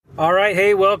All right,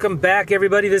 hey, welcome back,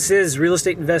 everybody. This is Real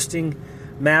Estate Investing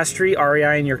Mastery,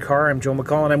 REI in your car. I'm Joe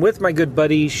McCall, and I'm with my good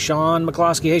buddy, Sean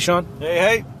McCloskey. Hey, Sean.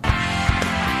 Hey.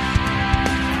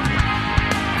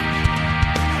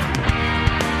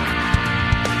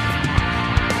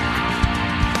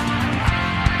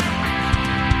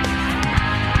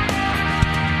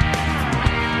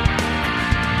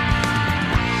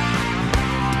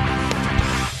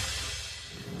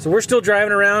 So we're still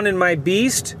driving around in my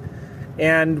Beast.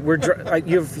 And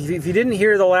if you didn't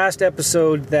hear the last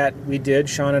episode that we did,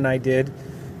 Sean and I did,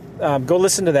 go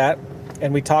listen to that.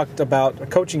 And we talked about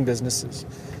coaching businesses.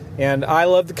 And I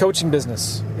love the coaching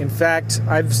business. In fact,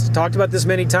 I've talked about this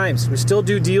many times. We still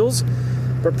do deals,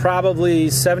 but probably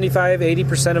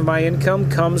 75-80% of my income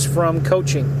comes from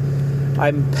coaching.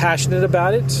 I'm passionate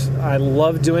about it. I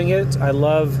love doing it. I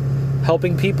love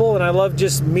helping people, and I love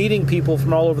just meeting people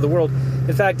from all over the world.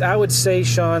 In fact, I would say,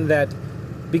 Sean, that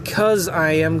because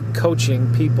I am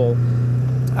coaching people,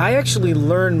 I actually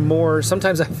learn more.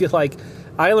 Sometimes I feel like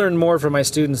I learn more from my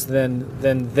students than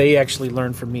they actually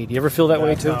learn from me. Do you ever feel that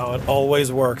way too? No, it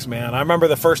always works, man. I remember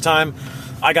the first time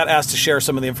I got asked to share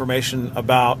some of the information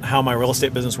about how my real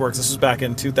estate business works. This was back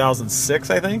in 2006,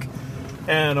 I think.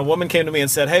 And a woman came to me and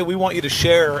said, hey, we want you to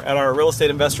share at our Real Estate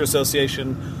Investor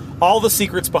Association all the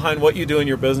secrets behind what you do in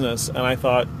your business. And I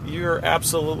thought, you're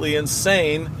absolutely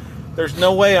insane. There's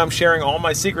no way I'm sharing all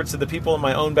my secrets to the people in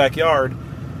my own backyard.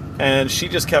 And she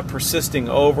just kept persisting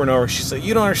over and over. She said,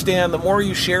 you don't understand. The more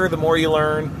you share, the more you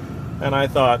learn. And I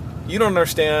thought, you don't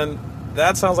understand.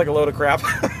 That sounds like a load of crap.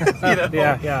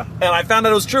 Yeah. And I found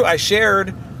out it was true. I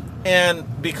shared,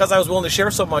 and because I was willing to share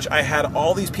so much, I had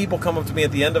all these people come up to me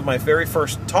at the end of my very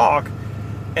first talk.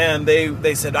 And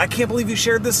they said, I can't believe you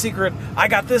shared this secret. I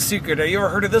got this secret. Have you ever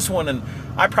heard of this one? And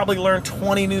I probably learned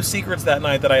 20 new secrets that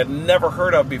night that I had never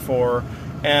heard of before.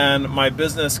 And my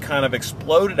business kind of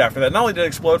exploded after that. Not only did it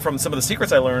explode from some of the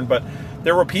secrets I learned, but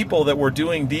there were people that were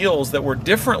doing deals that were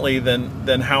differently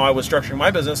than how I was structuring my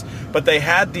business. But they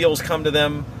had deals come to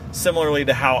them similarly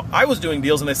to how I was doing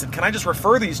deals. And they said, can I just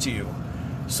refer these to you?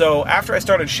 So after I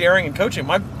started sharing and coaching,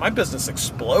 my business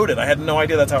exploded. I had no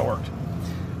idea that's how it worked.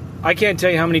 I can't tell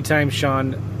you how many times,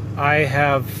 Sean, I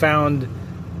have found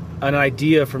an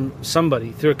idea from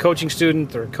somebody through a coaching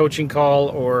student or a coaching call,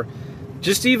 or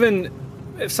just even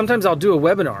sometimes I'll do a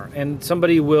webinar and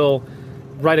somebody will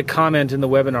write a comment in the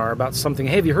webinar about something.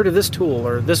 Hey, have you heard of this tool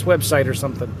or this website or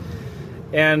something?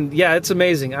 And yeah, it's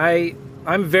amazing.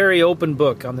 I'm very open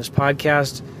book on this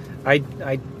podcast.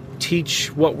 I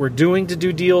teach what we're doing to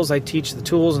do deals. I teach the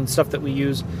tools and stuff that we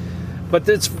use. But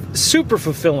it's super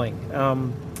fulfilling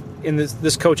in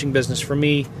this coaching business for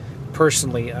me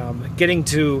personally. Getting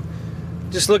to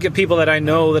just look at people that I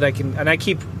know that I can, and I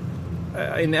keep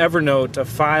in Evernote a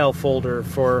file folder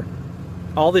for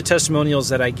all the testimonials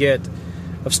that I get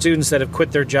of students that have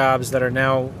quit their jobs that are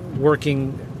now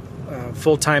working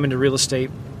full-time into real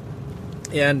estate.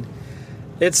 And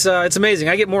it's amazing.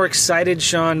 I get more excited,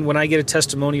 Sean, when I get a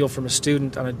testimonial from a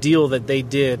student on a deal that they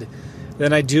did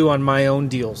than I do on my own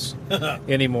deals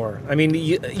anymore. I mean,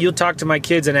 you'll talk to my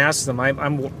kids and ask them.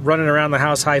 I'm running around the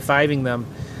house high-fiving them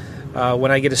when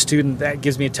I get a student that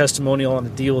gives me a testimonial on a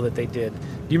deal that they did.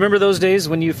 Do you remember those days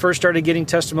when you first started getting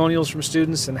testimonials from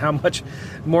students and how much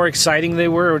more exciting they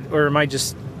were? Or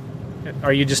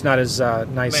are you just not as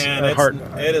nice? Man,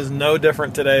 it is no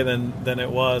different today than it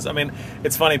was. I mean,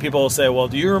 it's funny. People will say, well,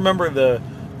 do you remember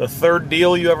the third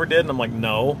deal you ever did? And I'm like,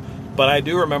 no. But I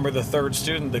do remember the third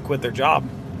student that quit their job.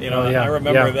 I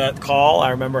remember that call. I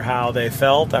remember how they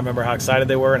felt. I remember how excited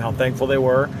they were and how thankful they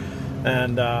were.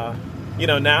 And,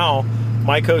 now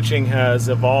my coaching has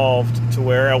evolved to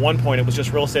where at one point it was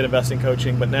just real estate investing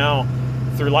coaching. But now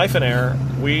through Life and Air,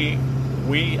 we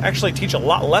actually teach a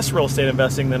lot less real estate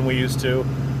investing than we used to.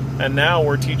 And now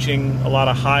we're teaching a lot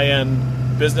of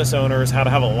high-end business owners how to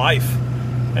have a life.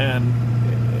 And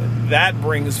that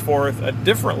brings forth a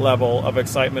different level of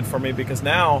excitement for me because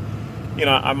now,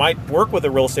 I might work with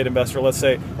a real estate investor. Let's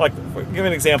say, like, give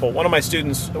an example. One of my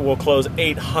students will close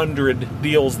 800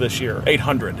 deals this year.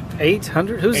 800.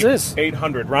 800? Who's this?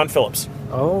 800. Ron Phillips.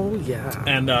 Oh, yeah.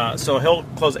 And so he'll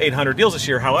close 800 deals this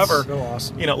year. However, so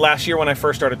awesome. Last year when I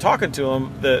first started talking to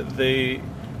him,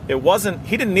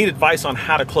 he didn't need advice on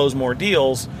how to close more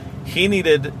deals. He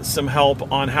needed some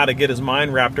help on how to get his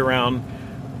mind wrapped around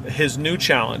his new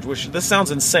challenge, which this sounds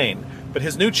insane, but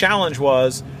his new challenge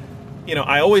was,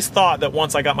 I always thought that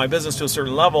once I got my business to a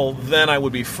certain level, then I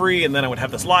would be free and then I would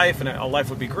have this life and life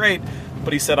would be great.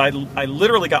 But he said, I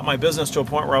literally got my business to a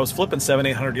point where I was flipping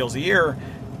 700-800 deals a year.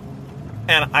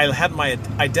 And I had my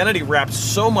identity wrapped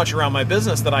so much around my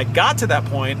business that I got to that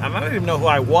point and I didn't even know who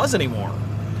I was anymore.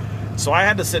 So I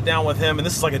had to sit down with him, and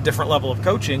this is like a different level of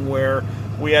coaching where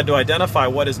we had to identify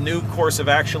what his new course of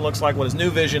action looks like, what his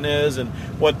new vision is, and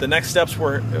what the next steps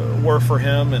were for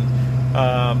him. And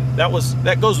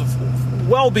that goes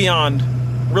well beyond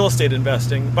real estate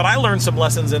investing. But I learned some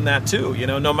lessons in that too. You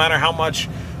know, no matter how much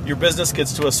your business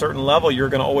gets to a certain level, you're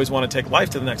going to always want to take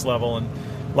life to the next level. And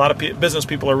a lot of business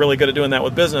people are really good at doing that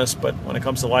with business, but when it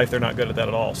comes to life, they're not good at that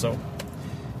at all. So,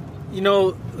 you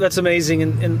know, that's amazing.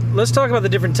 And let's talk about the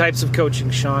different types of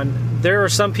coaching, Sean. There are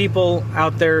some people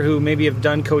out there who maybe have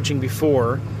done coaching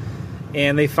before,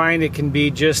 and they find it can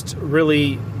be just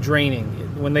really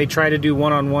draining when they try to do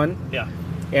one-on-one. Yeah.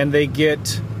 And they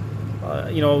get,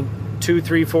 2,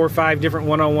 3, 4, 5 different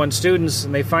one-on-one students,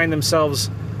 and they find themselves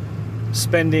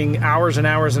spending hours and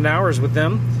hours and hours with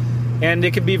them, and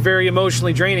it can be very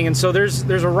emotionally draining. And so there's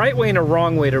a right way and a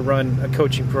wrong way to run a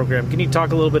coaching program. Can you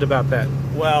talk a little bit about that?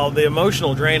 Well, the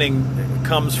emotional draining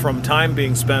comes from time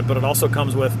being spent, but it also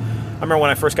comes with, I remember when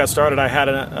I first got started, I had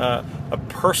a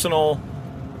personal,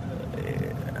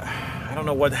 I don't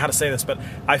know how to say this, but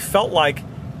I felt like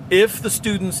if the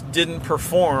students didn't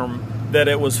perform, that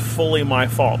it was fully my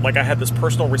fault. Like I had this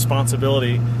personal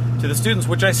responsibility to the students,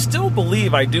 which I still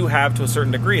believe I do have to a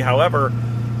certain degree. However,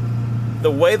 the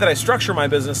way that I structure my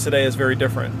business today is very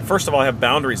different. First of all, I have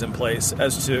boundaries in place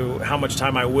as to how much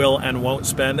time I will and won't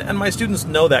spend, and my students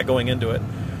know that going into it.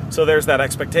 So there's that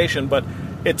expectation, but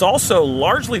it's also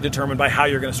largely determined by how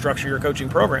you're going to structure your coaching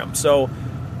program. So,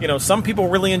 some people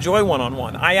really enjoy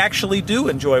one-on-one. I actually do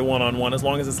enjoy one-on-one as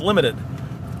long as it's limited.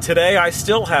 Today, I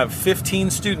still have 15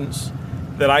 students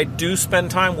that I do spend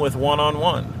time with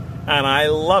one-on-one, and I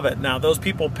love it. Now, those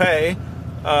people pay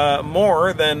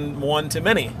more than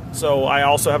one-to-many. So I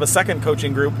also have a second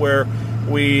coaching group where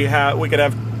we could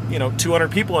have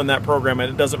 200 people in that program,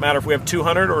 and it doesn't matter if we have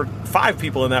 200 or 5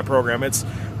 people in that program. It's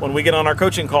when we get on our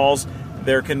coaching calls,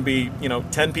 there can be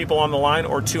 10 people on the line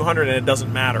or 200, and it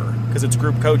doesn't matter because it's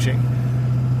group coaching.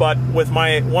 But with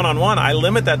my one-on-one, I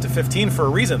limit that to 15 for a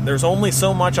reason. There's only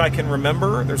so much I can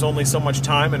remember. There's only so much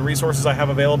time and resources I have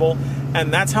available.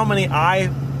 And that's how many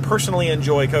I personally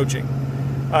enjoy coaching.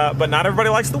 But not everybody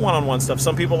likes the one-on-one stuff.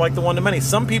 Some people like the one-to-many.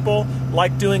 Some people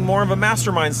like doing more of a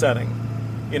mastermind setting,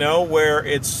 where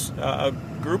it's a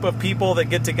group of people that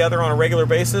get together on a regular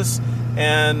basis.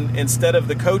 And instead of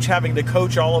the coach having to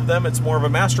coach all of them, it's more of a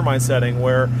mastermind setting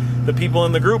where the people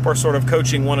in the group are sort of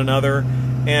coaching one another.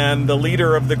 And the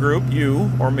leader of the group,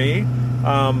 you or me,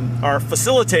 are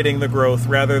facilitating the growth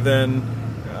rather than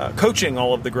coaching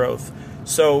all of the growth.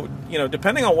 So,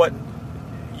 depending on what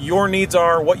your needs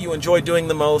are, what you enjoy doing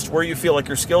the most, where you feel like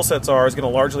your skill sets are, is going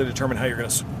to largely determine how you're going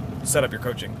to set up your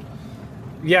coaching.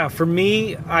 Yeah, for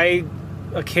me, I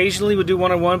occasionally would do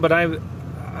one-on-one, but I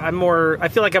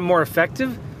feel like I'm more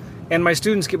effective, and my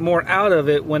students get more out of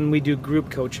it when we do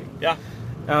group coaching. Yeah.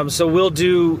 So we'll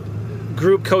do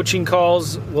group coaching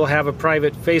calls. We'll have a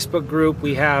private Facebook group.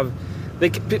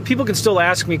 People can still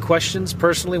ask me questions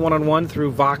personally one-on-one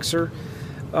through Voxer.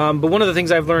 But one of the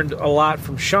things I've learned a lot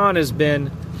from Sean has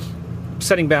been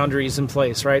setting boundaries in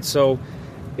place, right? So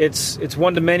it's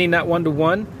one-to-many, not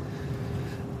one-to-one.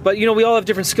 But, we all have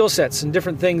different skill sets and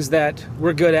different things that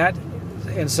we're good at,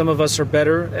 and some of us are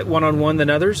better at one-on-one than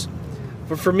others.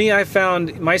 But for me, I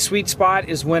found my sweet spot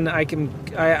is when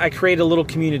I create a little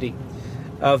community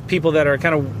of people that are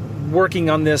kind of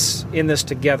working on this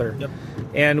together. Yep.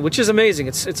 And which is amazing.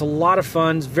 It's a lot of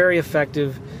fun. It's very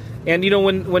effective. And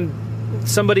when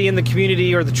somebody in the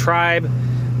community or the tribe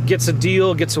gets a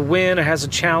deal, gets a win, or has a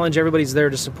challenge, everybody's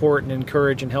there to support and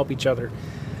encourage and help each other.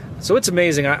 So it's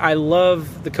amazing. I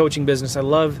love the coaching business. I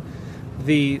love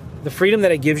the freedom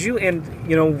that it gives you. And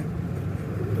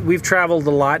we've traveled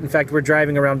a lot. In fact, we're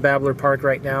driving around Babbler Park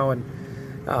right now, and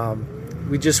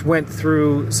we just went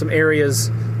through some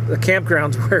areas, the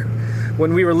campgrounds, where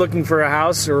when we were looking for a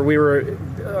house, or we were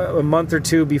a month or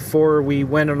two before we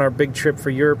went on our big trip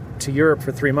to Europe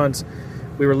for 3 months,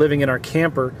 we were living in our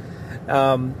camper.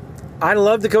 I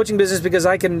love the coaching business because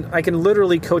I can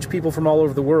literally coach people from all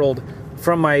over the world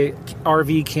from my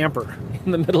RV camper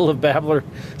in the middle of Babbler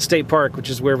State Park, which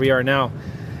is where we are now.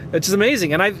 It's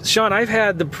amazing. And Sean, I've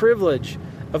had the privilege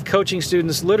of coaching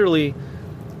students literally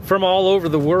from all over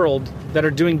the world that are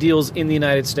doing deals in the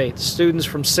United States. Students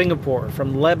from Singapore,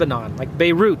 from Lebanon, like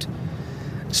Beirut.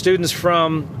 Students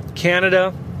from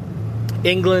Canada,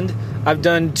 England. I've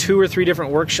done 2 or 3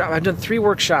 different workshops. I've done 3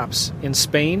 workshops in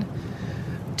Spain,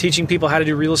 teaching people how to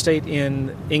do real estate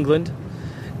in England.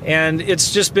 And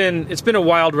it's been a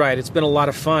wild ride. It's been a lot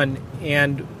of fun.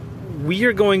 And we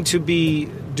are going to be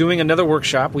doing another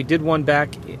workshop. We did one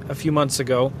back a few months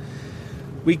ago.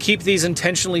 We keep these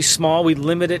intentionally small. We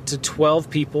limit it to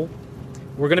 12 people.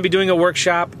 we're going to be doing a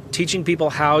workshop teaching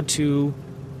people how to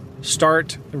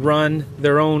start, run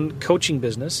their own coaching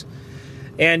business.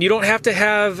 And you don't have to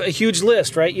have a huge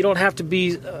list, right? You don't have to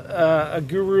be a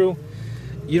guru.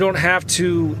 You don't have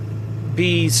to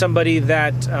be somebody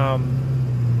that,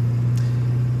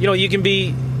 you can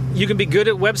be good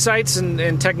at websites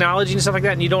and technology and stuff like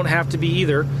that, and you don't have to be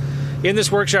either. In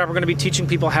this workshop, we're going to be teaching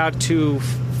people how to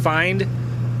find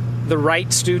the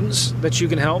right students that you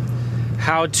can help,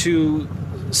 how to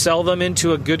sell them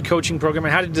into a good coaching program,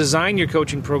 and how to design your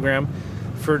coaching program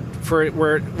for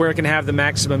where it can have the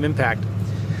maximum impact.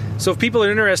 So if people are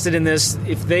interested in this,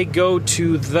 if they go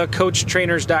to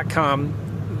thecoachtrainers.com,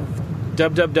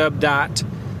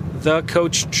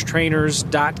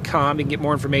 www.thecoachtrainers.com, you can get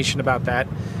more information about that.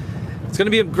 It's going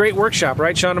to be a great workshop,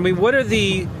 right, Sean? I mean, what are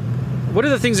the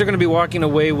things they're going to be walking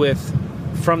away with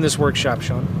from this workshop,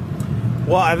 Sean?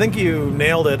 Well, I think you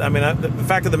nailed it. I mean, the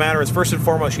fact of the matter is, first and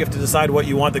foremost, you have to decide what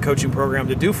you want the coaching program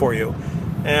to do for you.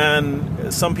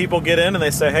 And some people get in and they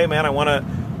say, hey, man, I want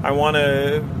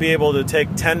to be able to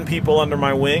take 10 people under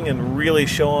my wing and really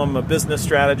show them a business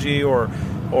strategy or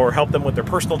help them with their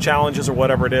personal challenges or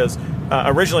whatever it is.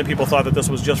 Originally, people thought that this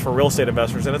was just for real estate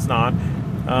investors, and it's not.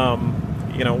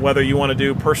 Whether you want to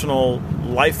do personal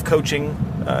life coaching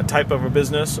type of a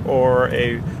business or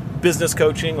a business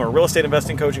coaching or real estate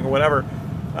investing coaching or whatever,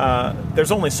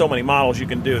 there's only so many models you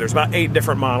can do. There's about 8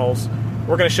 different models.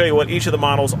 We're going to show you what each of the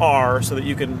models are so that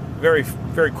you can very,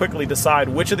 very quickly decide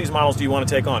which of these models do you want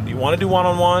to take on. Do you want to do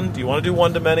one-on-one? Do you want to do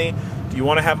one-to-many? Do you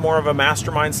want to have more of a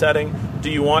mastermind setting? Do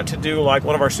you want to do like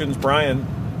one of our students, Brian,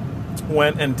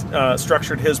 went and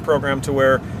structured his program to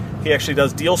where he actually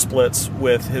does deal splits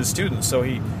with his students. So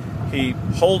he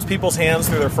holds people's hands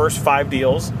through their first 5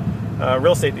 deals,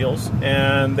 real estate deals,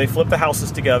 and they flip the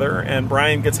houses together, and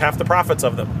Brian gets half the profits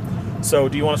of them. So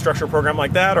do you want to structure a program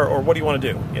like that, or what do you want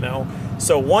to do?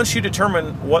 So once you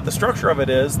determine what the structure of it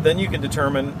is, then you can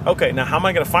determine, okay, now how am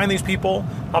I going to find these people?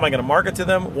 How am I going to market to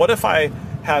them? What if I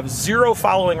have 0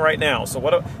 following right now? So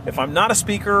what if I'm not a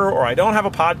speaker, or I don't have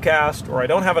a podcast, or I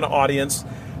don't have an audience?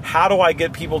 How do I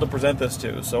get people to present this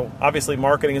to? So obviously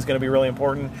marketing is going to be really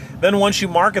important. Then once you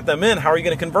market them in, how are you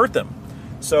going to convert them?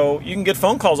 So you can get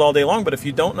phone calls all day long, but if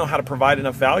you don't know how to provide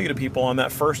enough value to people on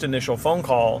that first initial phone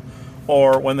call,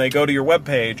 or when they go to your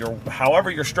webpage, or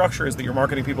however your structure is that you're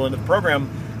marketing people into the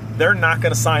program, they're not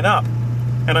going to sign up.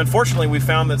 And unfortunately, we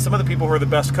found that some of the people who are the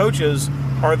best coaches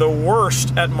are the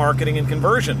worst at marketing and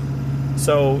conversion.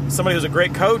 So somebody who's a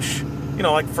great coach,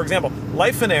 like for example,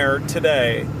 Life and Air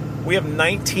today, we have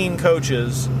 19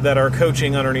 coaches that are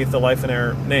coaching underneath the Life and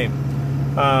Air name.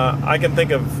 I can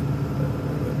think of,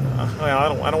 I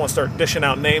don't want to start dishing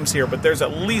out names here, but there's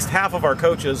at least half of our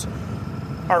coaches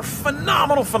are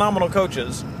phenomenal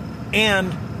coaches,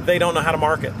 and they don't know how to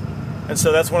market. And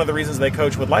so that's one of the reasons they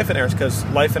coach with Life and Air, is because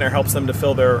Life and Air helps them to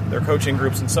fill their coaching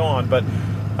groups and so on. But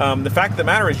the fact of the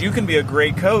matter is, you can be a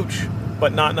great coach,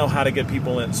 but not know how to get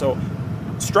people in. So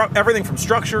everything from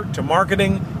structure to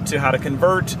marketing to how to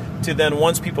convert to then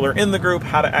once people are in the group,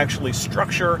 how to actually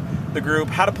structure the group,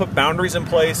 how to put boundaries in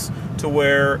place to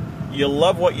where you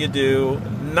love what you do,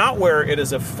 not where it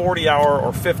is a 40-hour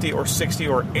or 50 or 60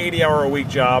 or 80-hour a week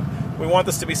job. We want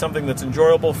this to be something that's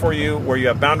enjoyable for you, where you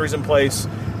have boundaries in place,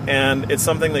 and it's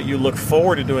something that you look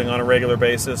forward to doing on a regular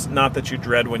basis, not that you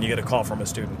dread when you get a call from a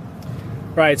student.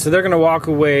 Right, so they're going to walk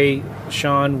away,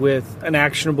 Sean, with an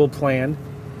actionable plan.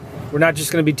 We're not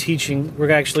just going to be teaching,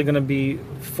 we're actually going to be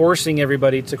forcing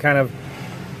everybody to kind of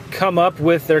come up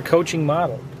with their coaching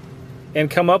model and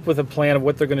come up with a plan of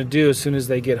what they're going to do as soon as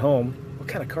they get home. What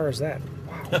kind of car is that?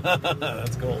 Wow.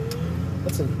 That's cool.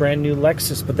 That's a brand new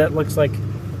Lexus, but that looks like,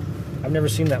 I've never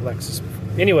seen that Lexus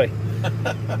before. Anyway,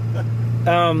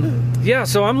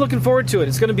 so I'm looking forward to it.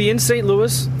 It's going to be in St.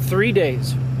 Louis, 3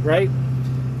 days, right?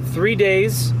 3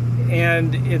 days,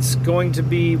 and it's going to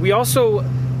be,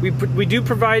 we do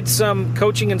provide some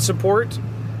coaching and support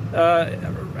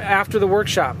after the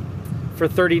workshop for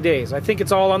 30 days. I think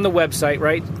it's all on the website,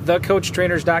 right?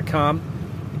 Thecoachtrainers.com.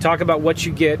 We talk about what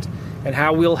you get and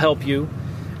how we'll help you.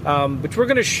 But we're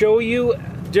going to show you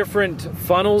different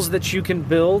funnels that you can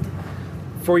build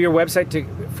for your website,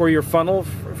 for your funnel,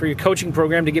 for your coaching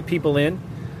program to get people in.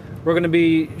 We're going to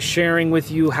be sharing with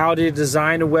you how to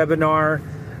design a webinar,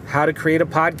 how to create a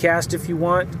podcast if you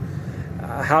want,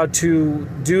 how to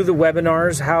do the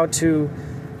webinars, how to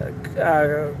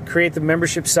create the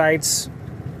membership sites,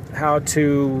 how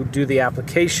to do the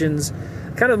applications,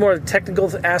 kind of more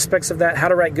technical aspects of that, how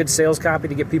to write good sales copy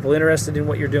to get people interested in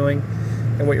what you're doing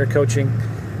and what you're coaching,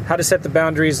 how to set the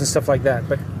boundaries and stuff like that.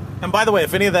 And by the way,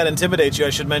 if any of that intimidates you,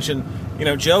 I should mention,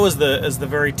 Joe is the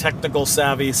very technical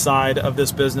savvy side of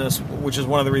this business, which is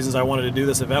one of the reasons I wanted to do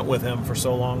this event with him for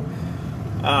so long.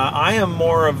 I am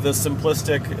more of the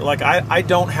simplistic, like I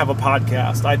don't have a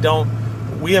podcast.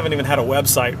 We haven't even had a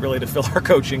website really to fill our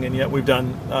coaching, and yet we've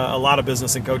done a lot of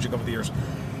business and coaching over the years.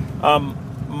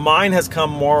 Mine has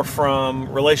come more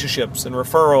from relationships and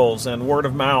referrals and word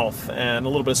of mouth and a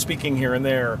little bit of speaking here and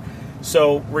there.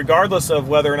 So regardless of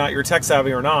whether or not you're tech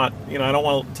savvy or not, I don't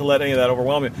want to let any of that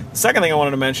overwhelm you. The second thing I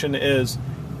wanted to mention is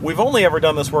we've only ever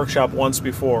done this workshop once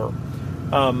before.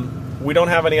 We don't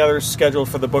have any others scheduled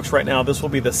for the books right now. This will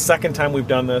be the second time we've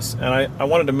done this. And I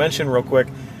wanted to mention real quick,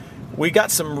 we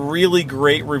got some really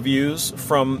great reviews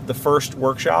from the first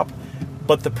workshop,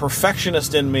 but the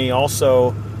perfectionist in me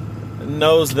also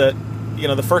knows that,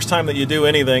 the first time that you do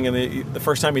anything and the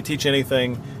first time you teach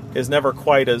anything is never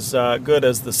quite as good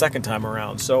as the second time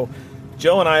around. So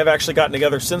Joe and I have actually gotten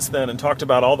together since then and talked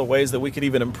about all the ways that we could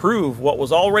even improve what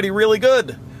was already really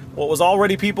good. What was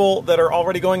already people that are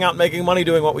already going out and making money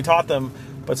doing what we taught them,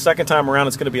 but second time around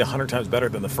it's going to be 100 times better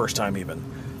than the first time even.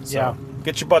 So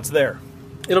Get your butts there.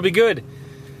 It'll be good.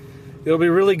 It'll be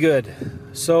really good.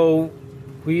 So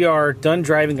we are done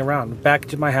driving around. Back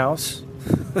to my house.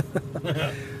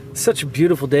 Such a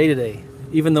beautiful day today,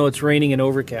 even though it's raining and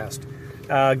overcast.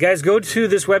 Guys, go to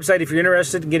this website if you're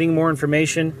interested in getting more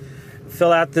information.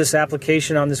 Fill out this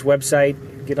application on this website.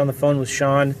 Get on the phone with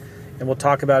Sean. And we'll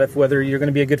talk about whether you're going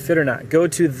to be a good fit or not. Go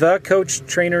to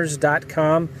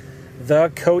thecoachtrainers.com,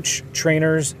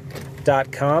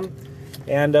 thecoachtrainers.com,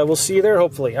 and we'll see you there,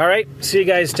 hopefully. All right, see you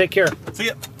guys. Take care. See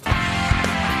ya.